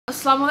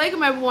Assalamu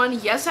alaikum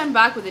everyone. Yes, I'm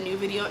back with a new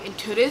video. In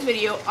today's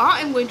video,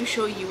 I am going to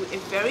show you a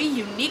very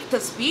unique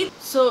tasbih.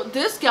 So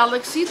this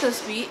galaxy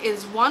tasbih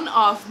is one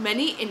of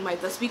many in my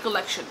tasbih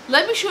collection.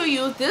 Let me show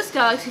you this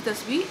galaxy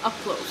tasbih up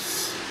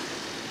close.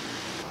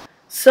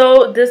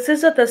 So this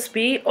is a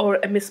tasbih or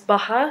a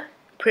misbaha,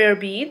 prayer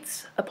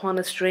beads upon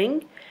a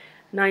string,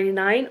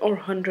 99 or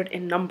 100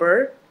 in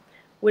number,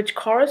 which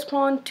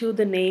correspond to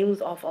the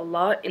names of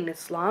Allah in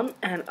Islam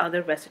and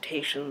other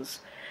recitations.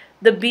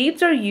 The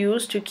beads are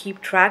used to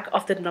keep track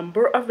of the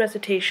number of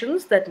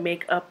recitations that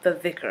make up the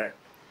dhikr.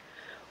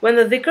 When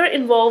the dhikr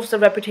involves the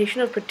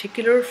repetition of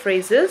particular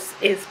phrases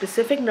a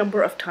specific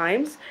number of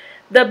times,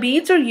 the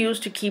beads are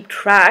used to keep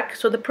track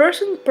so the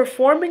person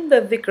performing the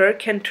dhikr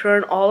can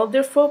turn all of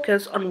their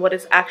focus on what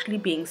is actually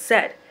being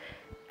said,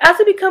 as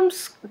it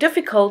becomes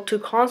difficult to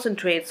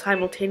concentrate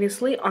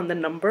simultaneously on the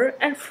number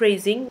and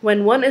phrasing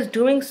when one is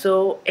doing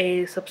so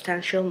a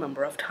substantial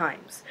number of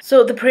times.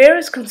 So the prayer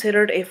is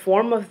considered a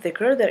form of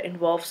dhikr that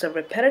involves the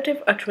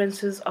repetitive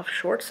utterances of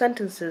short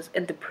sentences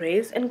in the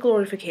praise and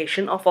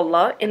glorification of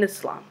Allah in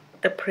Islam.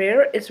 The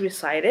prayer is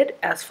recited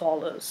as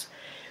follows.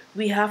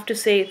 We have to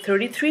say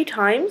 33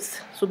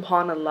 times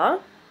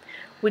subhanallah,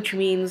 which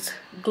means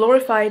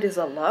glorified is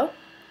Allah.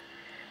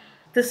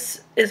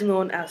 This is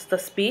known as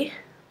tasbih.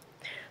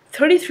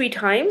 33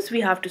 times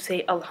we have to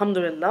say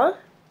alhamdulillah,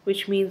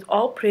 which means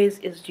all praise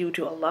is due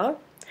to Allah.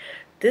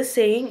 This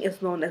saying is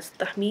known as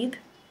tahmeed.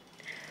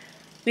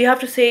 We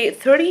have to say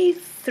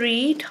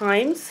 33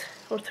 times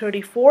or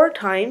 34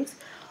 times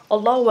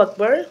Allahu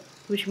Akbar,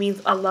 which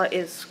means Allah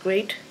is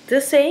great.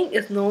 This saying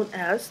is known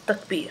as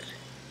takbir.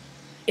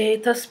 A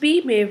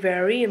tasbih may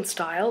vary in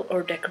style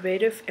or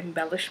decorative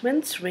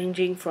embellishments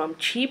ranging from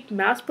cheap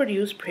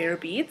mass-produced prayer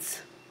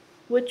beads,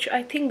 which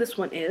I think this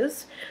one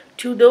is,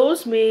 to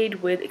those made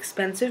with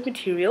expensive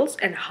materials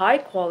and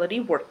high-quality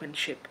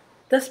workmanship.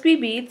 Tasbih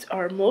beads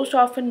are most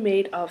often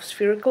made of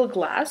spherical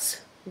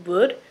glass,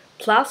 wood,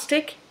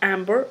 plastic,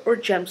 amber, or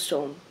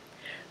gemstone.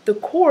 The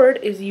cord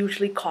is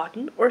usually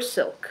cotton or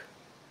silk.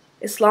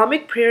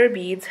 Islamic prayer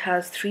beads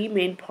has three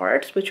main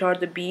parts, which are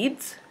the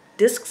beads,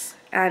 discs,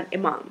 and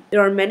imam. There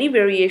are many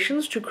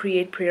variations to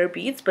create prayer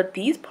beads, but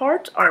these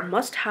parts are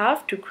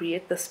must-have to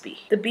create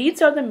tasbih. The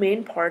beads are the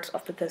main parts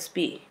of the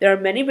tasbih. There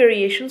are many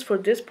variations for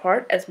this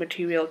part as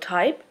material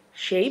type,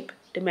 shape,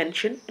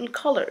 dimension, and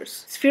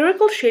colors.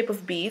 Spherical shape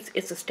of beads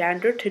is the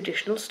standard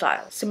traditional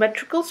style.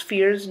 Symmetrical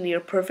spheres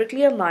near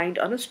perfectly aligned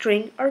on a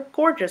string are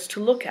gorgeous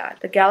to look at.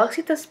 The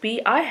galaxy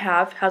tasbih I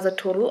have has a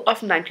total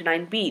of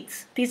 99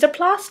 beads. These are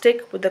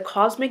plastic with the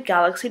cosmic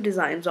galaxy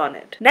designs on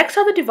it. Next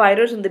are the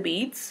dividers in the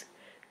beads.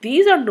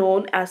 These are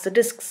known as the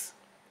discs.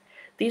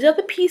 These are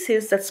the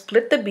pieces that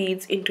split the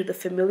beads into the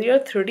familiar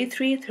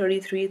 33,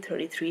 33,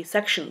 33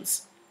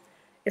 sections.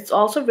 It's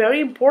also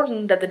very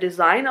important that the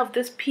design of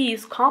this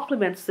piece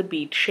complements the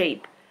bead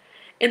shape.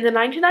 In the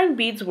 99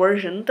 beads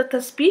version, the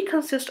tasbih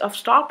consists of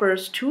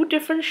stoppers, two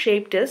different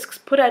shaped discs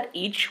put at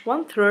each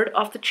 1/3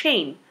 of the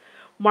chain,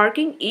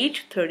 marking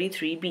each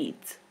 33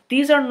 beads.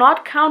 These are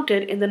not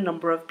counted in the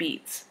number of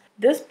beads.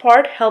 This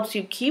part helps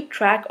you keep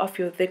track of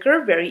your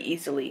dhikr very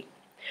easily.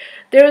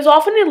 There is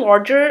often a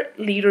larger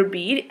leader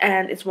bead,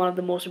 and it's one of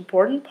the most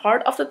important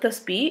part of the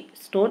tasbih.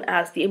 It's known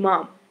as the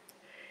imam.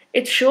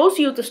 It shows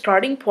you the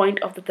starting point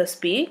of the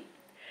tasbih.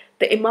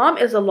 The imam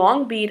is a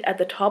long bead at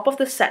the top of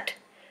the set.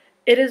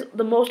 It is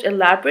the most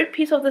elaborate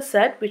piece of the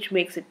set, which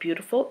makes it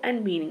beautiful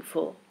and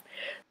meaningful.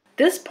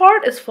 This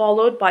part is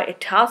followed by a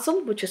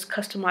tassel, which is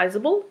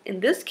customizable.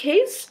 In this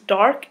case,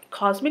 dark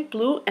cosmic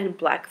blue and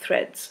black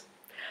threads.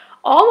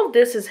 All of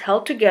this is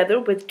held together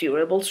with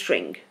durable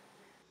string.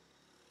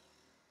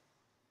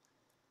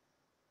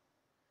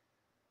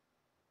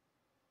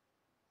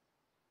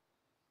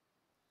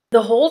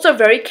 The holes are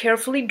very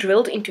carefully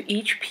drilled into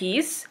each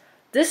piece.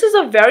 This is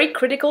a very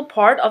critical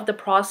part of the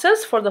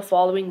process for the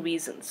following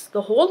reasons.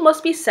 The hole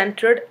must be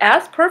centered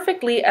as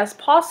perfectly as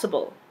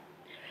possible.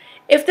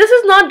 If this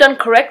is not done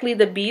correctly,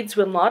 the beads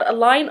will not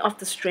align off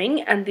the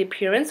string and the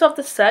appearance of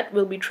the set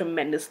will be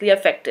tremendously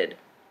affected.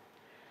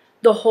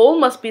 The hole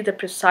must be the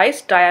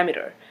precise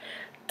diameter.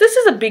 This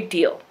is a big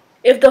deal.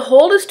 If the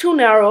hole is too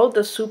narrow,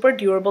 the super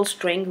durable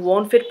string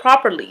won't fit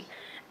properly.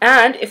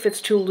 And if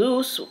it's too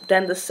loose,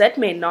 then the set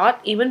may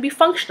not even be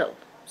functional,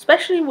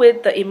 especially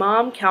with the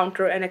imam,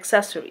 counter, and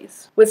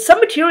accessories. With some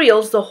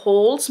materials, the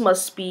holes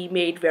must be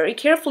made very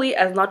carefully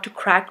as not to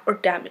crack or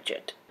damage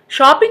it.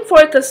 Shopping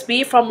for a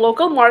tasbih from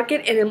local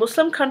market in a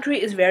Muslim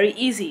country is very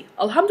easy.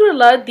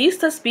 Alhamdulillah, these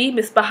tasbih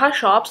misbaha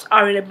shops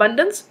are in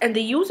abundance and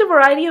they use a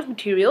variety of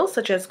materials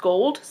such as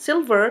gold,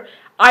 silver,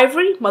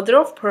 ivory, mother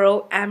of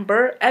pearl,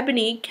 amber,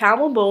 ebony,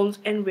 camel bones,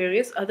 and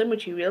various other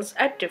materials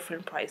at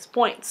different price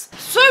points.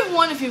 So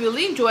everyone, if you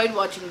really enjoyed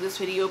watching this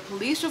video,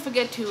 please don't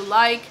forget to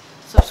like,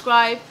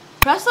 subscribe,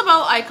 press the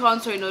bell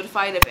icon so you're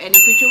notified of any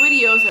future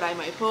videos that I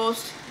might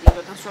post, leave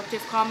a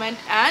constructive comment,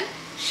 and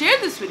share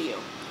this video.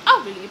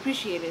 I'll really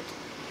appreciate it.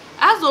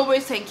 As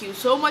always, thank you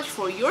so much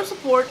for your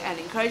support and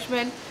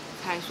encouragement.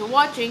 Thanks for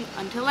watching.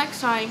 Until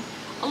next time,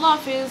 Allah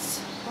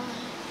Hafiz. Bye.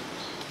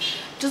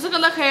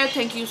 Jazakallah khair.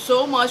 Thank you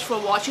so much for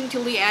watching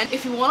till the end.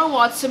 If you want to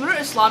watch similar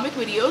Islamic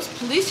videos,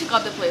 please check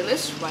out the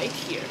playlist right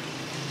here.